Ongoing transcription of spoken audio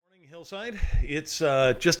Hillside. It's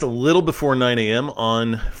just a little before 9 a.m.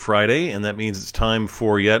 on Friday, and that means it's time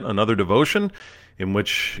for yet another devotion in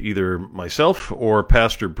which either myself or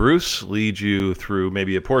Pastor Bruce leads you through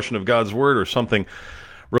maybe a portion of God's Word or something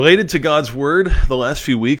related to God's Word. The last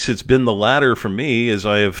few weeks, it's been the latter for me as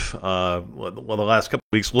I have, the last couple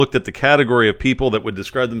of weeks, looked at the category of people that would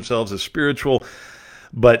describe themselves as spiritual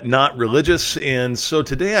but not religious. And so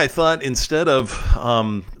today I thought instead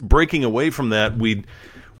of breaking away from that, we'd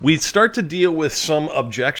start to deal with some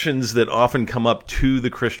objections that often come up to the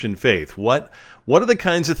Christian faith. What are the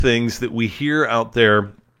kinds of things that we hear out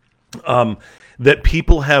there that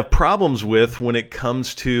people have problems with when it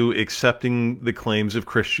comes to accepting the claims of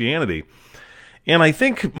Christianity? And I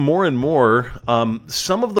think more and more,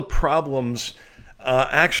 some of the problems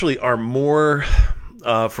actually are more,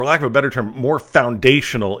 for lack of a better term, more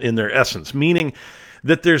foundational in their essence, meaning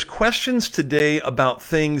that there's questions today about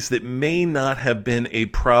things that may not have been a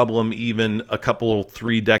problem even a couple,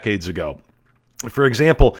 3 decades ago. For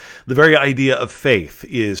example, the very idea of faith.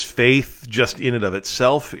 Is faith just in and of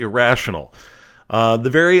itself irrational? The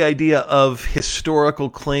very idea of historical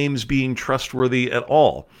claims being trustworthy at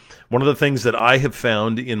all. One of the things that I have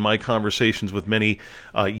found in my conversations with many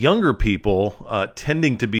younger people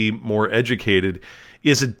tending to be more educated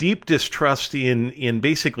is a deep distrust in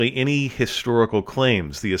basically any historical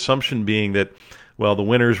claims. The assumption being that, well, the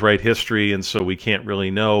winners write history, and so we can't really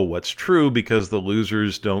know what's true because the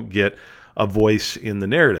losers don't get a voice in the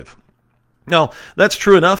narrative. Now, that's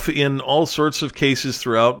true enough in all sorts of cases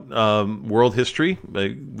throughout world history.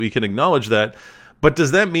 We can acknowledge that. But does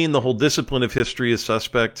that mean the whole discipline of history is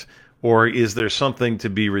suspect, or is there something to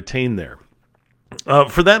be retained there?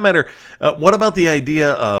 For that matter, what about the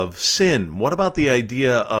idea of sin? What about the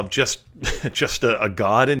idea of just a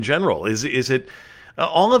God in general? Is it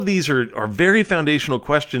all of these are very foundational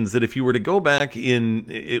questions that if you were to go back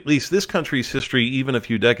in at least this country's history, even a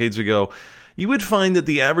few decades ago, you would find that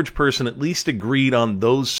the average person at least agreed on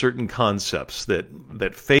those certain concepts,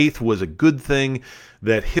 that faith was a good thing,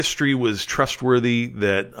 that history was trustworthy,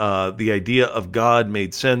 that the idea of God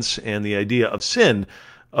made sense, and the idea of sin,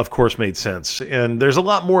 of course, made sense. And there's a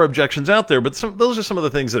lot more objections out there, but those are some of the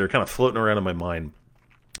things that are kind of floating around in my mind.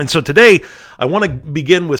 And so today, I want to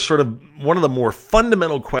begin with sort of one of the more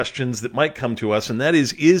fundamental questions that might come to us, and that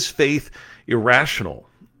is faith irrational?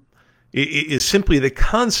 Is simply the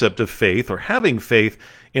concept of faith or having faith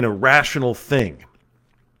an irrational thing?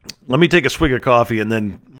 Let me take a swig of coffee, and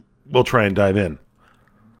then we'll try and dive in.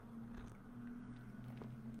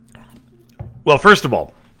 Well, first of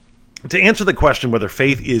all, to answer the question whether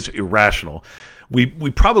faith is irrational, we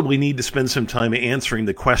probably need to spend some time answering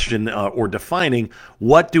the question or defining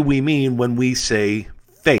what do we mean when we say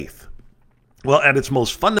faith. Well, at its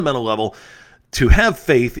most fundamental level, to have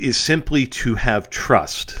faith is simply to have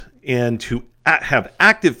trust. And to have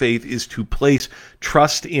active faith is to place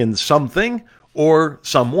trust in something or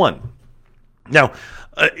someone. Now,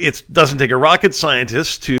 it doesn't take a rocket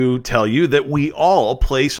scientist to tell you that we all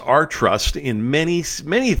place our trust in many,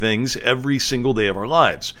 many things every single day of our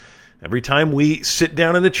lives. Every time we sit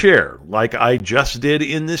down in a chair, like I just did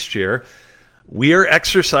in this chair, we are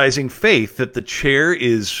exercising faith that the chair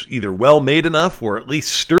is either well made enough or at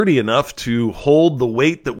least sturdy enough to hold the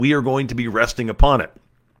weight that we are going to be resting upon it.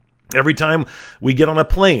 Every time we get on a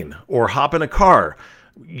plane or hop in a car,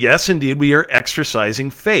 yes, indeed, we are exercising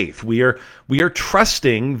faith. We are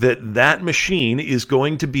trusting that machine is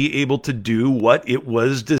going to be able to do what it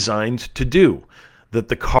was designed to do, that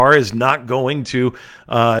the car is not going to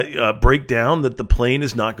break down, that the plane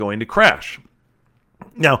is not going to crash.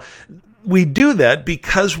 Now, we do that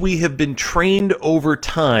because we have been trained over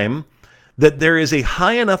time that there is a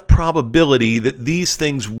high enough probability that these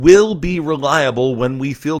things will be reliable when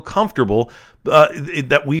we feel comfortable,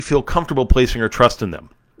 that we feel comfortable placing our trust in them.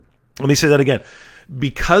 Let me say that again.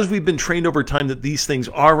 Because we've been trained over time that these things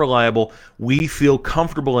are reliable, we feel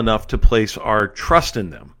comfortable enough to place our trust in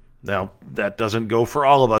them. Now, that doesn't go for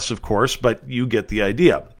all of us, of course, but you get the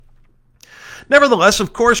idea. Nevertheless,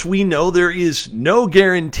 of course, we know there is no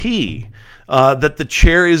guarantee that the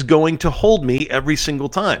chair is going to hold me every single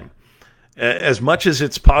time. As much as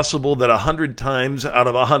it's possible that 100 times out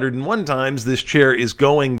of 101 times this chair is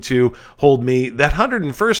going to hold me, that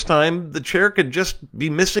 101st time the chair could just be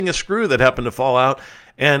missing a screw that happened to fall out,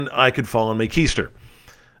 and I could fall on my keister.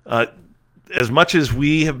 As much as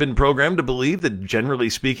we have been programmed to believe that, generally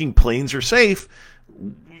speaking, planes are safe,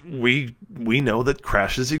 we know that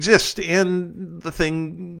crashes exist, and the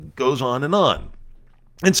thing goes on and on.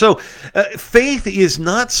 And so faith is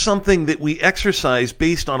not something that we exercise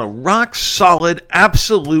based on a rock-solid,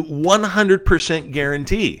 absolute 100%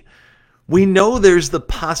 guarantee. we know there's the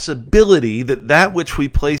possibility that that which we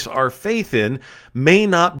place our faith in may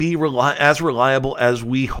not be as reliable as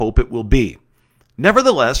we hope it will be.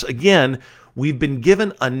 Nevertheless, again, we've been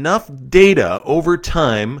given enough data over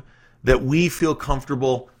time that we feel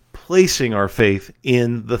comfortable placing our faith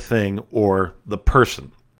in the thing or the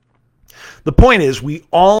person. The point is, we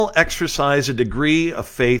all exercise a degree of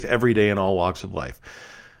faith every day in all walks of life.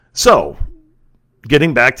 So,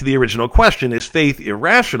 getting back to the original question, is faith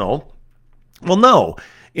irrational? Well, no.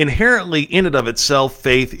 Inherently, in and of itself,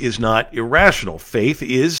 faith is not irrational. Faith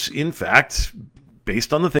is, in fact,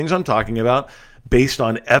 based on the things I'm talking about, based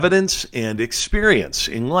on evidence and experience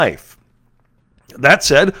in life. That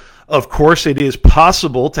said, of course, it is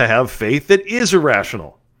possible to have faith that is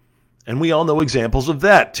irrational. And we all know examples of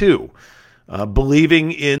that, too.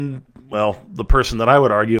 Believing in, well, the person that I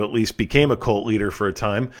would argue at least became a cult leader for a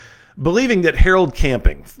time, believing that Harold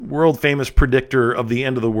Camping, world-famous predictor of the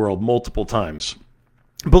end of the world multiple times,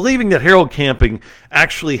 believing that Harold Camping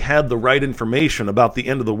actually had the right information about the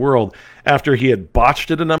end of the world after he had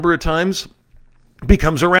botched it a number of times,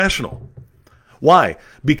 becomes irrational. Why?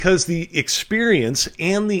 Because the experience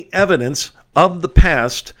and the evidence of the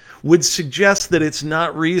past would suggest that it's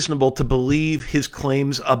not reasonable to believe his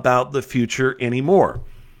claims about the future anymore.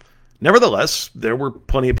 Nevertheless, there were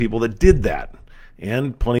plenty of people that did that,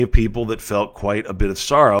 and plenty of people that felt quite a bit of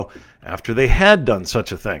sorrow after they had done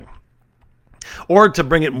such a thing. Or to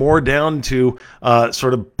bring it more down to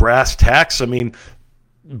sort of brass tacks, I mean,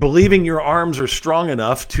 believing your arms are strong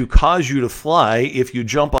enough to cause you to fly if you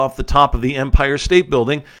jump off the top of the Empire State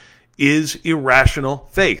Building is irrational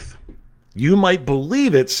faith. You might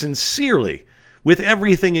believe it sincerely with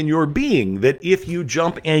everything in your being that if you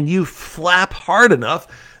jump and you flap hard enough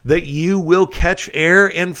that you will catch air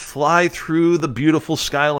and fly through the beautiful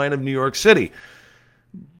skyline of New York City.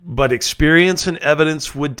 But experience and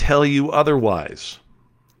evidence would tell you otherwise.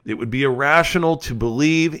 It would be irrational to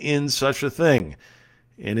believe in such a thing.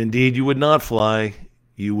 And indeed, you would not fly.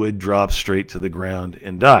 You would drop straight to the ground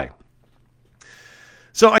and die.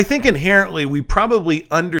 So I think inherently we probably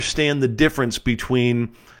understand the difference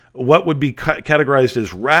between what would be categorized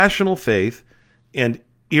as rational faith and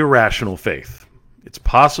irrational faith. It's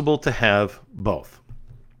possible to have both.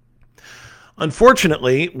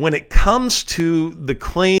 Unfortunately, when it comes to the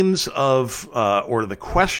claims of, or the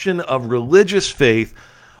question of religious faith,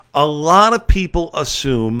 a lot of people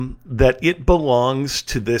assume that it belongs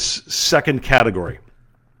to this second category.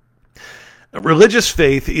 Religious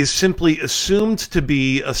faith is simply assumed to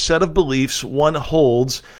be a set of beliefs one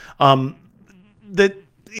holds that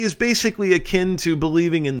is basically akin to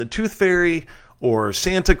believing in the Tooth Fairy or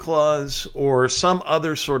Santa Claus or some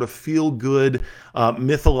other sort of feel-good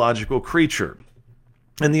mythological creature.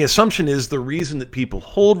 And the assumption is the reason that people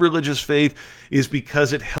hold religious faith is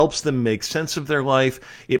because it helps them make sense of their life.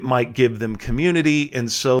 It might give them community,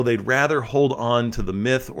 and so they'd rather hold on to the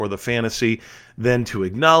myth or the fantasy than to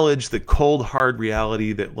acknowledge the cold, hard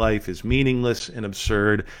reality that life is meaningless and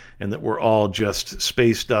absurd and that we're all just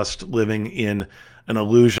space dust living in an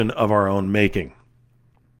illusion of our own making.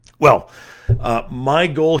 Well, my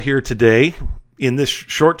goal here today, in this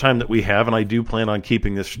short time that we have, and I do plan on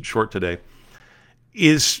keeping this short today,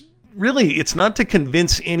 is really, it's not to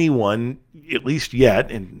convince anyone, at least yet,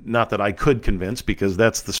 and not that I could convince because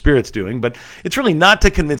that's the Spirit's doing, but it's really not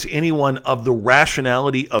to convince anyone of the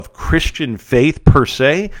rationality of Christian faith per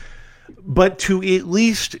se, but to at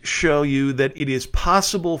least show you that it is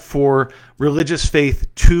possible for religious faith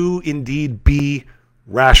to indeed be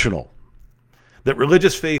rational. That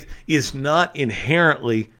religious faith is not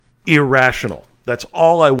inherently irrational. That's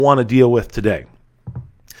all I want to deal with today.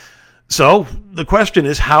 So the question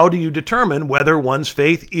is, how do you determine whether one's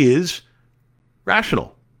faith is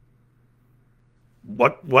rational?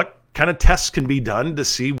 What kind of tests can be done to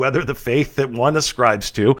see whether the faith that one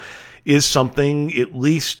ascribes to is something at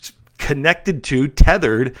least connected to,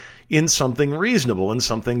 tethered in something reasonable, in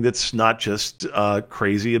something that's not just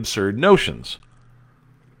crazy, absurd notions?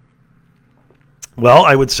 Well,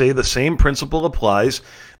 I would say the same principle applies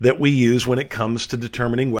that we use when it comes to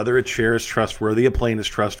determining whether a chair is trustworthy, a plane is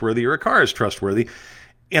trustworthy, or a car is trustworthy,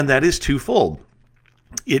 and that is twofold.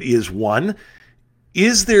 It is one,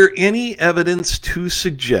 is there any evidence to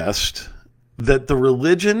suggest that the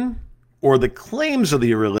religion or the claims of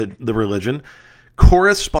the religion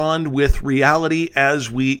correspond with reality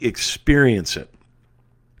as we experience it?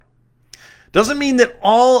 Doesn't mean that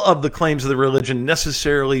all of the claims of the religion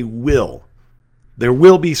necessarily will. There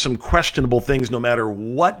will be some questionable things no matter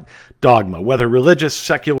what dogma, whether religious,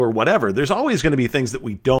 secular, whatever. There's always going to be things that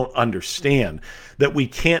we don't understand, that we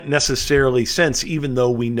can't necessarily sense even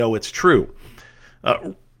though we know it's true.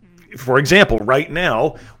 For example, right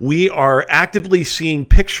now, we are actively seeing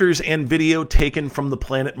pictures and video taken from the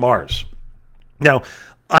planet Mars. Now,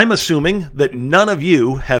 I'm assuming that none of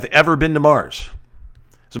you have ever been to Mars.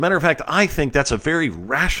 As a matter of fact, I think that's a very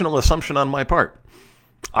rational assumption on my part.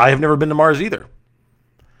 I have never been to Mars either.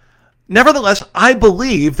 Nevertheless, I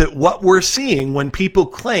believe that what we're seeing when people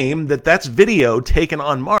claim that that's video taken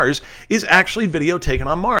on Mars is actually video taken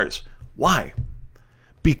on Mars. Why?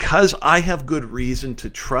 Because I have good reason to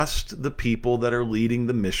trust the people that are leading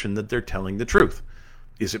the mission that they're telling the truth.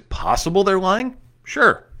 Is it possible they're lying?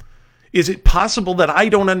 Sure. Is it possible that I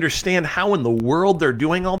don't understand how in the world they're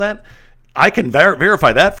doing all that? I can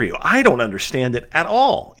verify that for you. I don't understand it at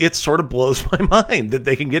all. It sort of blows my mind that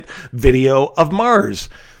they can get video of Mars.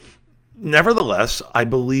 Nevertheless, I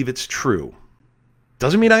believe it's true.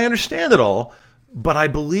 Doesn't mean I understand it all, but I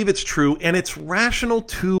believe it's true, and it's rational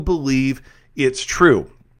to believe it's true.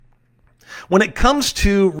 When it comes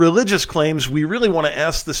to religious claims, we really want to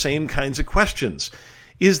ask the same kinds of questions.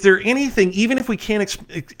 Is there anything, even if we can't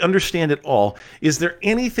understand it all, is there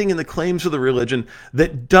anything in the claims of the religion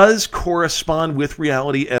that does correspond with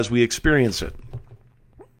reality as we experience it?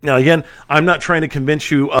 Now, again, I'm not trying to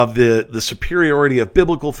convince you of the superiority of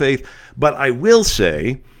biblical faith, but I will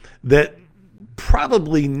say that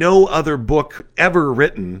probably no other book ever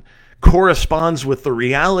written corresponds with the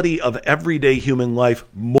reality of everyday human life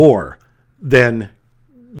more than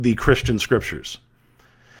the Christian scriptures.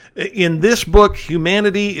 In this book,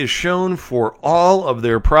 humanity is shown for all of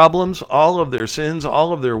their problems, all of their sins,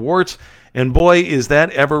 all of their warts, and boy, is that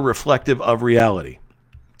ever reflective of reality.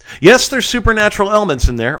 Yes, there's supernatural elements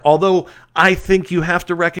in there, although I think you have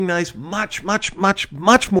to recognize much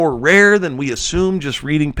more rare than we assume just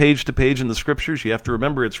reading page to page in the scriptures. You have to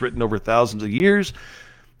remember it's written over thousands of years.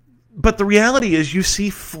 But the reality is you see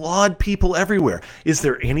flawed people everywhere. Is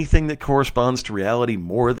there anything that corresponds to reality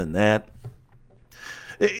more than that?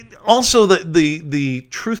 Also, the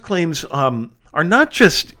truth claims are not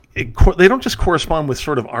just, they don't just correspond with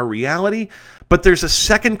sort of our reality, but there's a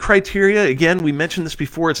second criteria. Again, we mentioned this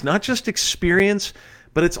before. It's not just experience,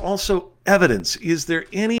 but it's also evidence. Is there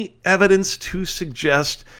any evidence to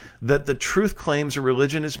suggest that the truth claims a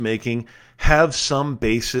religion is making have some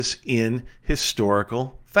basis in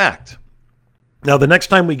historical fact? Now, the next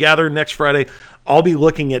time we gather next Friday, I'll be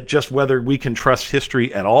looking at just whether we can trust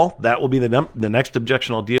history at all. That will be the next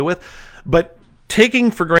objection I'll deal with. But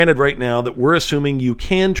taking for granted right now that we're assuming you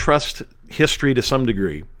can trust history to some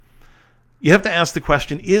degree, you have to ask the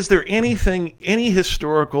question, is there any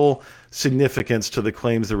historical significance to the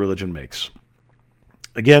claims the religion makes?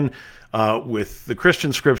 Again, with the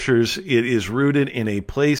Christian scriptures, it is rooted in a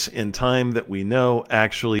place and time that we know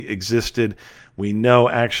actually existed. We know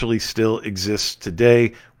actually still exists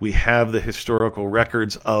today. We have the historical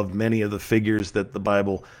records of many of the figures that the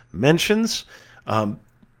Bible mentions.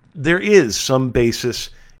 There is some basis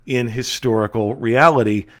in historical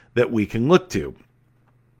reality that we can look to.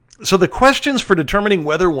 So the questions for determining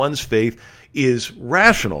whether one's faith is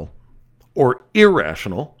rational or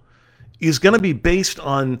irrational is going to be based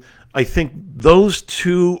on, I think, those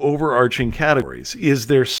two overarching categories. Is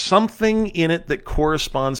there something in it that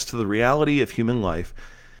corresponds to the reality of human life?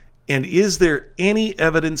 And is there any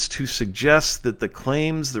evidence to suggest that the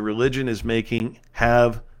claims the religion is making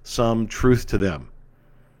have some truth to them?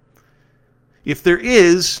 If there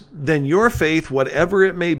is, then your faith, whatever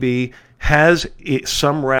it may be, has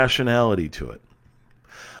some rationality to it.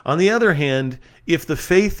 On the other hand, if the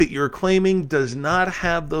faith that you're claiming does not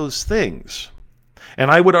have those things,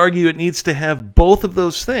 and I would argue it needs to have both of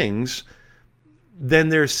those things, then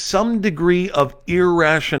there's some degree of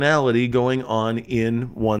irrationality going on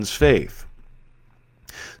in one's faith.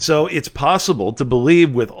 So it's possible to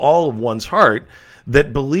believe with all of one's heart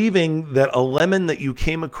that believing that a lemon that you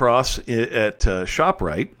came across at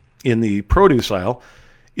ShopRite in the produce aisle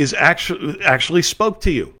is actually spoke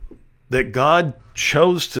to you, that God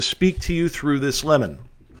chose to speak to you through this lemon.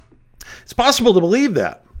 It's possible to believe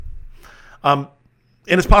that. And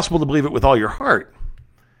it's possible to believe it with all your heart.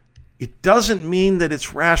 It doesn't mean that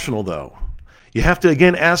it's rational, though. You have to,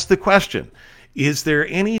 again, ask the question, is there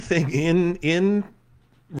anything in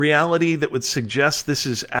reality that would suggest this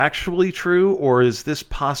is actually true, or is this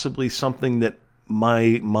possibly something that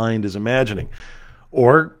my mind is imagining?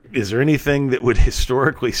 Or is there anything that would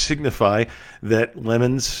historically signify that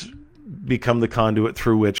lemons become the conduit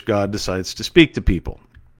through which God decides to speak to people?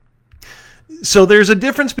 So there's a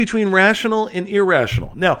difference between rational and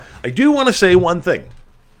irrational. Now, I do want to say one thing.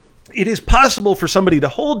 It is possible for somebody to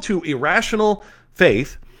hold to irrational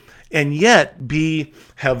faith and yet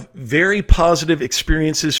have very positive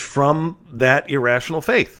experiences from that irrational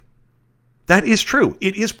faith. That is true.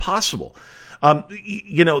 It is possible.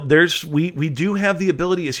 We do have the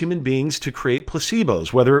ability as human beings to create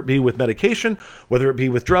placebos, whether it be with medication, whether it be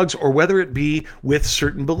with drugs, or whether it be with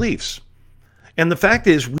certain beliefs. And the fact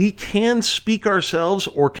is, we can speak ourselves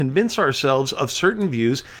or convince ourselves of certain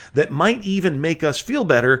views that might even make us feel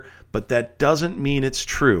better, but that doesn't mean it's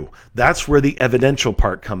true. That's where the evidential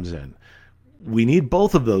part comes in. We need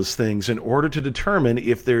both of those things in order to determine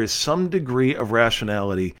if there is some degree of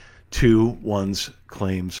rationality to one's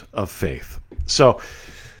claims of faith. So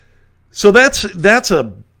that's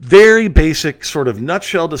a very basic sort of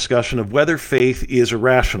nutshell discussion of whether faith is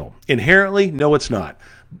irrational. Inherently, no, it's not.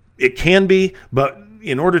 It can be, but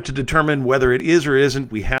in order to determine whether it is or isn't,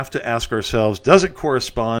 we have to ask ourselves, does it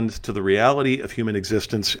correspond to the reality of human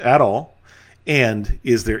existence at all? And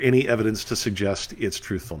is there any evidence to suggest its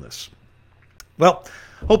truthfulness? Well,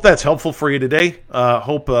 hope that's helpful for you today.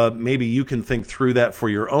 Hope maybe you can think through that for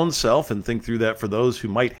your own self and think through that for those who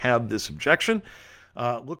might have this objection.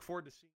 Look forward to seeing